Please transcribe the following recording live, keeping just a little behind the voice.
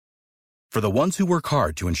For the ones who work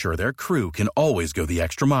hard to ensure their crew can always go the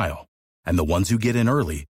extra mile, and the ones who get in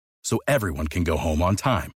early so everyone can go home on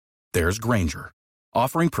time, there's Grainger,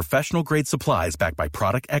 offering professional-grade supplies backed by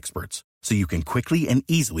product experts so you can quickly and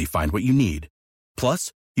easily find what you need.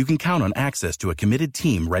 Plus, you can count on access to a committed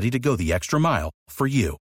team ready to go the extra mile for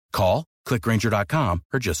you. Call, click Grainger.com,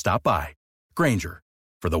 or just stop by. Grainger,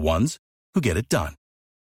 for the ones who get it done.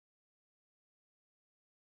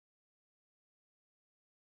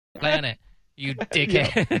 Planet, you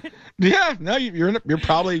dickhead. Yeah, no, you're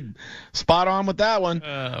probably spot on with that one.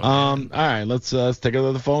 All right, let's take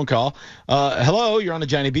another phone call. Hello, you're on the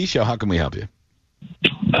Johnny B Show. How can we help you?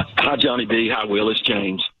 Hi, Johnny B. Hi, Will. It's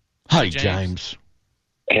James. Hi, James.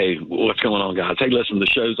 Hey, what's going on, guys? Hey, listen, the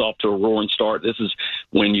show's off to a roaring start. This is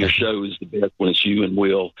when your show is the best, when it's you and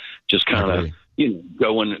Will just kind of,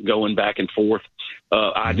 going back and forth.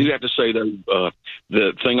 I do have to say, though,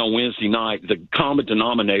 the thing on Wednesday night, the common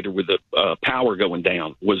denominator with the power going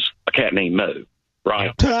down was a cat named Mo,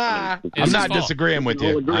 right? Yep. I'm not disagreeing with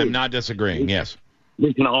you. I'm not disagreeing, yes.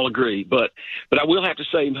 We can all agree. But I will have to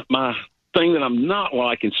say, my thing that I'm not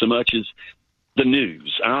liking so much is the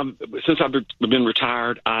news. Since I've been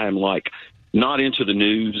retired, I am not into the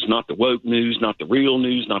news, not the woke news, not the real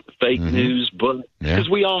news, not the fake news, but because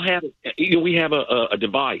we all have, we have a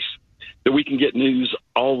device that we can get news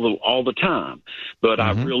all the time. But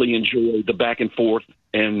I really enjoy the back and forth,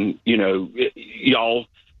 and y'all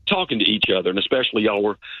talking to each other, and especially y'all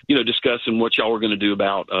were discussing what y'all were going to do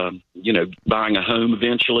about buying a home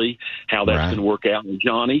eventually, how that's going to work out. And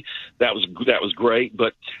Johnny, that was great.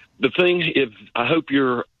 But the thing is, I hope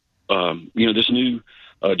your this new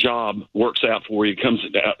job works out for you, comes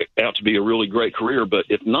out to be a really great career. But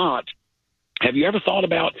if not, have you ever thought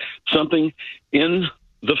about something in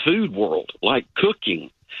the food world, like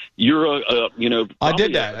cooking? You're I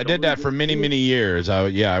did that. I did that for many, many years.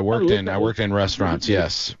 I worked in restaurants.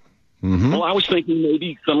 Yes. Mm-hmm. Well, I was thinking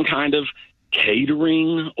maybe some kind of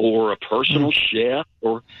catering or a personal chef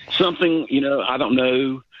or something. I don't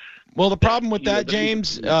know. Well, the problem with that,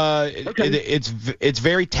 James, it's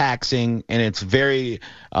very taxing, and it's very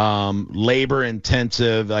labor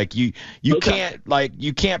intensive. Like you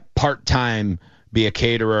can't part-time be a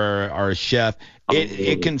caterer or a chef.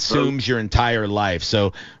 It consumes your entire life.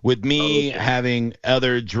 So with me having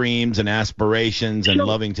other dreams and aspirations and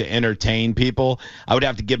loving to entertain people, I would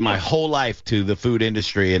have to give my whole life to the food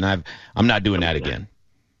industry, and I'm not doing that again.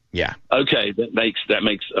 Yeah. Okay, that makes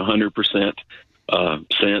 100%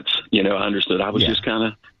 sense. I understood. I was just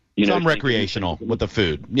kind of some recreational with the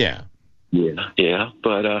food. Yeah. Yeah.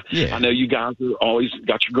 But I know you guys are always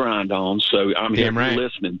got your grind on, so I'm here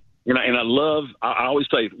listening. And I always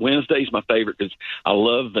say Wednesday's my favorite because I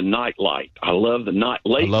love the night light. I love the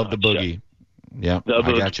late. I love the boogie. Show. Yeah,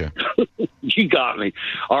 I got you. You got me.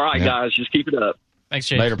 All right, guys, just keep it up. Thanks,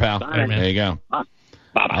 James. Later, pal. Bye, there you go. Bye.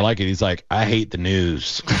 I like it. He's like, I hate the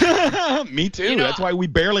news. Me too. That's why we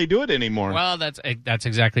barely do it anymore. Well, that's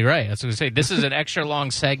exactly right. I was going to say, this is an extra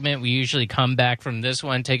long segment. We usually come back from this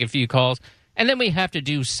one, take a few calls, and then we have to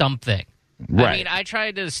do something. Right. I mean, I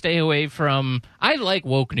try to stay away from. I like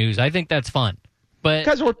woke news. I think that's fun, but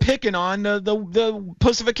because we're picking on the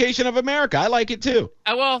pussification of America, I like it too.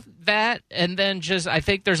 Well, that, and then I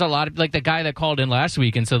think there's a lot of the guy that called in last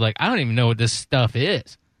week and said I don't even know what this stuff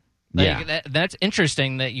is. That's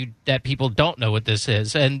interesting that people don't know what this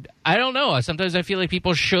is, and I don't know. Sometimes I feel like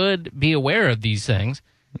people should be aware of these things.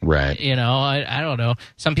 Right. I don't know.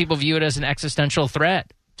 Some people view it as an existential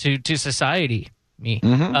threat to society. Me.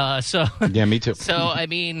 Yeah, me too. So, I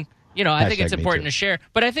mean, I think it's important to share.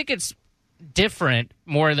 But I think it's different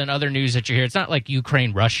more than other news that you hear. It's not like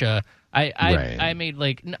Ukraine, Russia. I made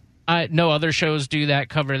no other shows do that,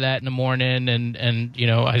 cover that in the morning. And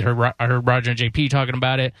I heard Roger and JP talking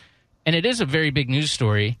about it. And it is a very big news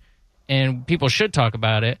story. And people should talk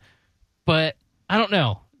about it. But I don't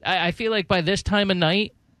know. I feel like by this time of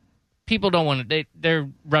night, people don't want to. They're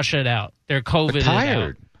rushing it out. They're COVID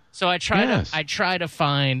tired. Out. So I try to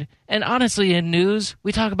find, and honestly, in news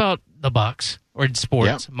we talk about the Bucks or in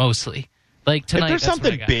sports mostly. Like tonight, if there's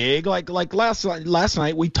something big, like last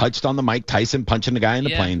night, we touched on the Mike Tyson punching the guy in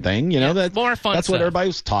the plane thing. That's more fun. That's stuff. what everybody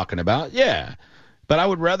was talking about. Yeah, but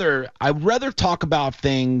I'd rather talk about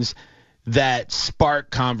things that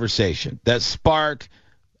spark conversation, that spark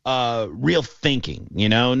real thinking,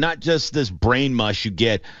 not just this brain mush you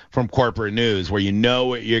get from corporate news where you know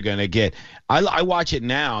what you're going to get. I watch it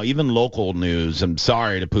now, even local news. I'm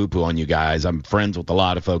sorry to poo-poo on you guys. I'm friends with a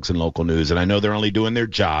lot of folks in local news, and I know they're only doing their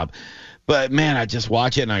job. But, man, I just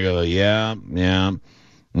watch it, and I go, yeah.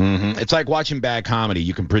 Mm-hmm. It's like watching bad comedy.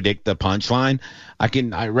 You can predict the punchline.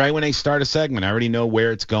 Right when they start a segment, I already know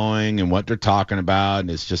where it's going and what they're talking about,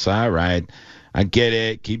 and it's just all right. I get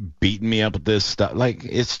it. Keep beating me up with this stuff. Like,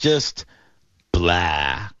 it's just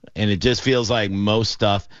blah, and it just feels like most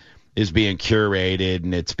stuff is being curated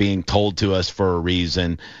and it's being told to us for a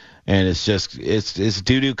reason, and it's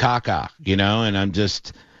doo-doo caca, and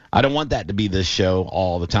I don't want that to be this show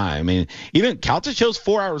all the time. I mean, even Calta show's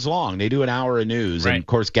 4 hours long. They do an hour of news. Right. And, of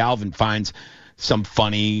course, Galvin finds some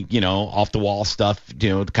funny, off-the-wall stuff,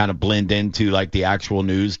 to kind of blend into, like, the actual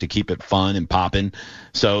news to keep it fun and popping.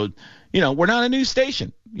 So, we're not a news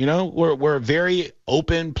station. We're a very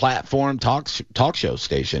open platform talk show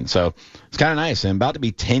station. So it's kind of nice. And about to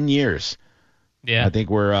be 10 years. Yeah, I think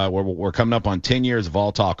we're coming up on 10 years of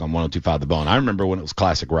all talk on 102.5 The Bone. I remember when it was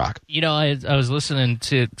classic rock. I was listening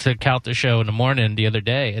to Calta show in the morning the other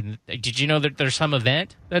day, and did you know that there's some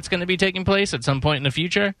event that's going to be taking place at some point in the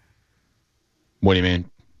future? What do you mean?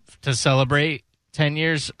 To celebrate 10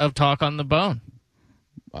 years of Talk on the Bone.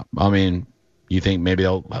 I mean, you think maybe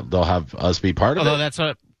they'll have us be part of it? Although that's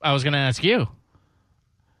what I was going to ask you.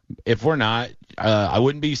 If we're not, I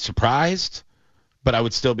wouldn't be surprised, but I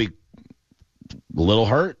would still be a little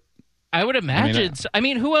hurt. I would imagine. I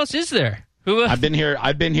mean, who else is there? I've been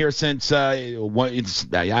here since after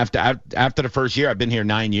the first year. I've been here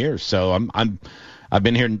 9 years, so I've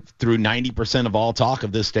been here through 90% of all talk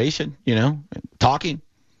of this station. Talking.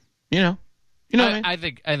 What I mean?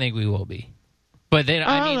 I think we will be, but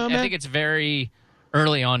I think it's very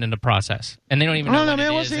early on in the process, and they don't even know when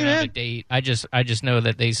it is. They don't have a date. I just know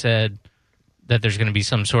that they said that there's going to be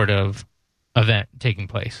some sort of event taking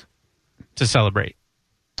place to celebrate.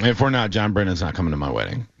 If we're not, John Brennan's not coming to my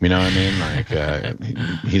wedding. You know what I mean?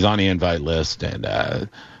 Like, he's on the invite list, and I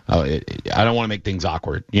don't want to make things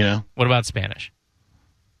awkward. What about Spanish?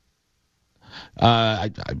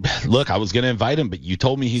 Look, I was going to invite him, but you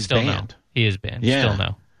told me he's Still banned. No. He is banned. Yeah. Still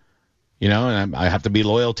no. And I have to be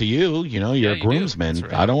loyal to you. You're a groomsman.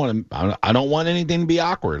 Right. I don't want anything to be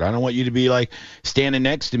awkward. I don't want you to be like standing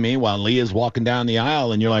next to me while Leah's walking down the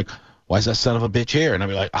aisle, and you're like, "Why is that son of a bitch here?" And I'll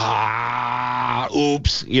be like,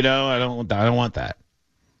 oops. I don't want that.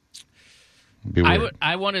 Be weird.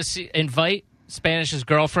 I want to invite Spanish's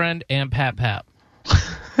girlfriend and Pap,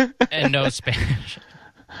 and no Spanish.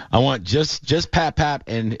 I want just Pap,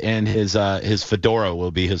 and his fedora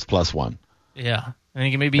will be his plus one. Yeah. I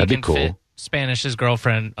think maybe That'd he can be cool. fit Spanish's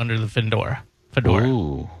girlfriend under the fedora.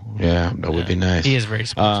 Ooh, yeah, that would be nice. He is very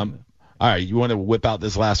smart. All right, you want to whip out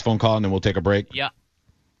this last phone call, and then we'll take a break? Yeah.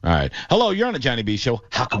 All right. Hello, you're on the Johnny B Show.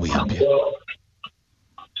 How can we help you?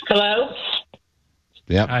 Hello?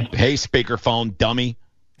 Yep. Hi. Hey, speakerphone, dummy.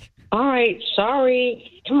 All right,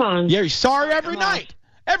 sorry. Come on. Yeah, you're sorry every night.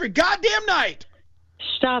 Every goddamn night.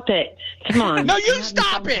 Stop it. Come on. No, you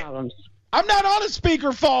stop it. Problems. I'm not on a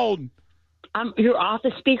speakerphone. You're off the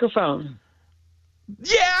speakerphone.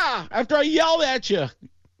 Yeah, after I yelled at you.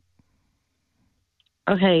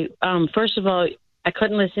 Okay, first of all, I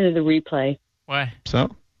couldn't listen to the replay. Why?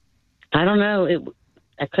 So? I don't know.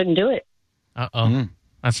 I couldn't do it. Uh-oh.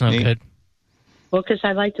 That's not good. Well, because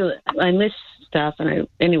I miss stuff, and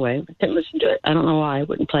anyway, I couldn't listen to it. I don't know why I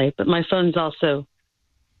wouldn't play it, but my phone's also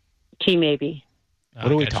T-Maybe.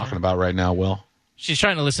 What are we talking about right now, Will? She's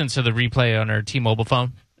trying to listen to the replay on her T-Mobile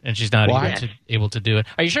phone, and she's not able to do it.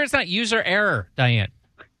 Are you sure it's not user error, Diane?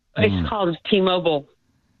 It's called T-Mobile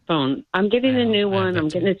phone. I'm getting a new one. I'm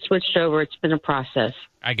getting it switched over. It's been a process.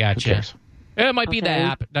 I got you. It might be the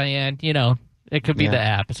app, Diane. It could be the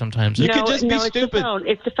app sometimes. You could just be It's stupid. the phone.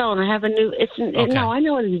 It's the phone. I have a new. No, I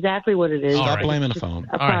know exactly what it is. Stop blaming the phone.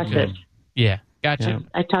 A process. Yeah, gotcha.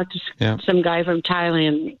 I talked to some guy from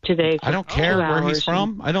Thailand today. I don't care where he's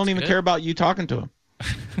from. I don't even care about you talking to him.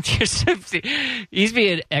 He's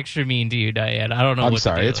being extra mean to you, Diane. I don't know. I'm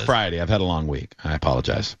sorry. It's Friday. I've had a long week. I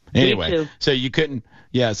apologize. Anyway, so you couldn't.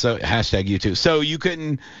 Yeah. So hashtag you too. So you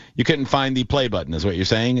couldn't find the play button, is what you're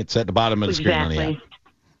saying? It's at the bottom of the screen on the app.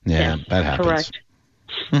 Yeah, that happens. Correct.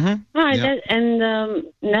 Mm-hmm. All right,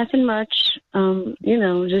 nothing much.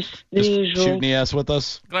 Just the usual. Shooting the ass with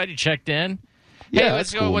us. Glad you checked in. Yeah, hey,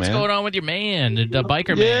 what's cool, what's man. going on with your man, the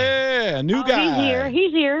biker man? Yeah, new guy.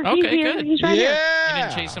 He's here. Okay, He's here. good. He's right here. You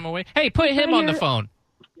didn't chase him away. Hey, put him on the phone.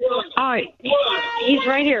 All right, he's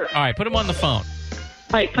right here. All right, put him on the phone. All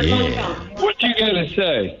right, put him on the phone. What you got to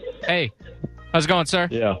say? Hey, how's it going, sir?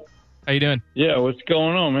 Yeah. How you doing? Yeah, what's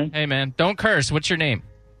going on, man? Hey, man, don't curse. What's your name?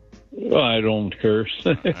 Well, I don't curse.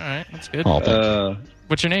 All right, that's good. Oh,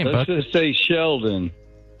 What's your name, Let's bud? just say Sheldon.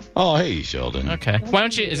 Oh, hey, Sheldon. Okay. Why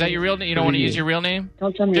don't you? Is that your real name? You don't want to use your real name?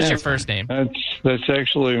 Don't tell me Just that. your first name. That's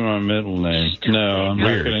actually my middle name. No, I'm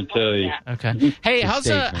not going to tell you. Okay. Hey,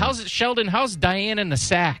 Mistake, how's Sheldon? How's Diane in the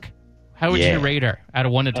sack? How would Yeah. you rate her out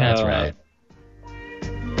of 1 to 10? That's right.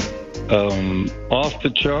 Off the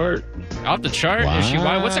chart. Off the chart? Wow. Is she?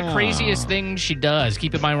 Why? What's the craziest thing she does?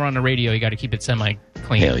 Keep in mind we're on the radio. You got to keep it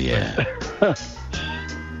semi-clean. Hell yeah.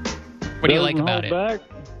 What do you like about it? Back.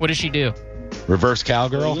 What does she do? Reverse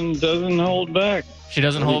cowgirl? Doesn't hold back. She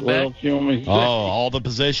doesn't hold What back. else you want me to say? Oh, all the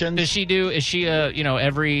positions? Does she do? Is she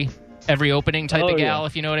every opening type of gal? Yeah.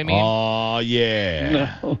 If you know what I mean. Oh,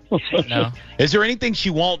 yeah. No. No. Is there anything she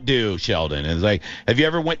won't do, Sheldon? Is like, have you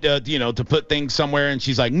ever went to, to put things somewhere and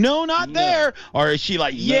she's like, no, not there? Or is she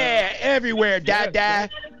like, yeah, everywhere, da-da?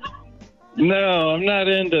 No, I'm not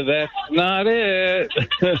into that. That's not it.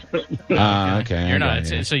 Okay. You're I not. got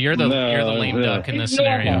you. So you're the lame duck in this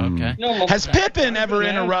scenario. Okay. Has Pippin ever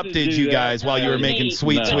interrupted to you do guys that. while you were making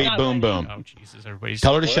sweet, No. sweet boom, boom? Oh Jesus! Everybody's.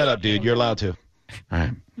 Tell her to shut up, dude. You're allowed to. All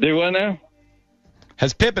right. Do what now?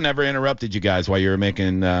 Has Pippin ever interrupted you guys while you were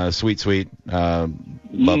making sweet, sweet love?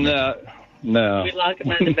 No. We lock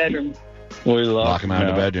him in the bedroom. We Lock him out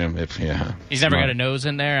of the bedroom. Yeah. He's never got a nose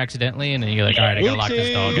in there accidentally, and then you're like, all right, I gotta lock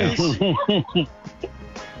this dog out.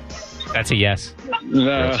 That's a yes.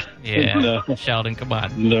 No. Yeah. No. Sheldon, come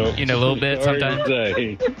on. No. You know a little bit Sorry sometimes. to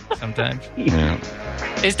say. Sometimes.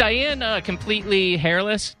 Yeah. Is Diane completely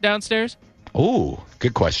hairless downstairs? Ooh,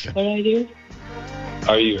 good question. What do I do?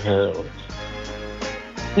 Are you hairless?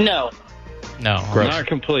 No. No. Gross. Not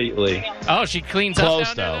completely. Oh, she cleans Close,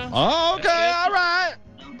 up though. down there now? Oh, okay, all right.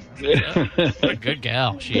 What a good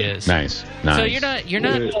gal she is. Nice. So you're not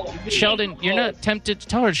Sheldon, you're not tempted,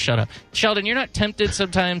 tell her to shut up. Sheldon, you're not tempted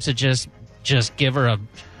sometimes to just give her a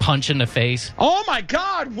punch in the face? Oh, my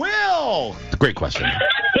God, Will! Great question.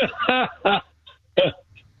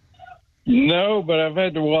 No, but I've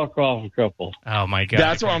had to walk off a couple. Oh, my God.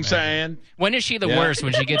 That's what I'm saying. When is she the Yeah. worst?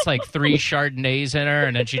 When she gets like 3 Chardonnays in her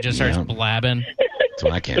and then she just starts Yeah. blabbing? That's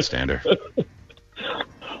when I can't stand her.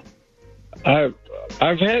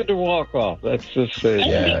 I've had to walk off. That's just it.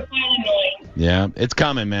 Yeah. Yeah, it's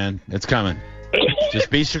coming, man. It's coming. Just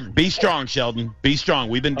be strong, Sheldon. Be strong.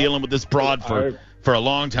 We've been dealing with this broad for a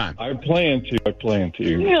long time. I plan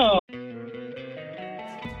to. No.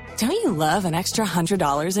 Don't you love an extra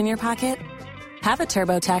 $100 in your pocket? Have a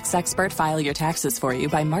TurboTax expert file your taxes for you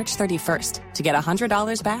by March 31st to get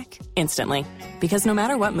 $100 back instantly. Because no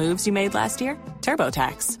matter what moves you made last year,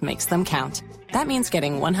 TurboTax makes them count. That means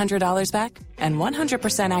getting $100 back and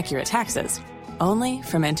 100% accurate taxes, only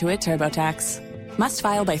from Intuit TurboTax. Must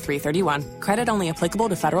file by 3/31. Credit only applicable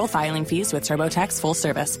to federal filing fees with TurboTax full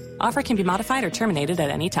service. Offer can be modified or terminated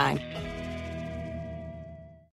at any time.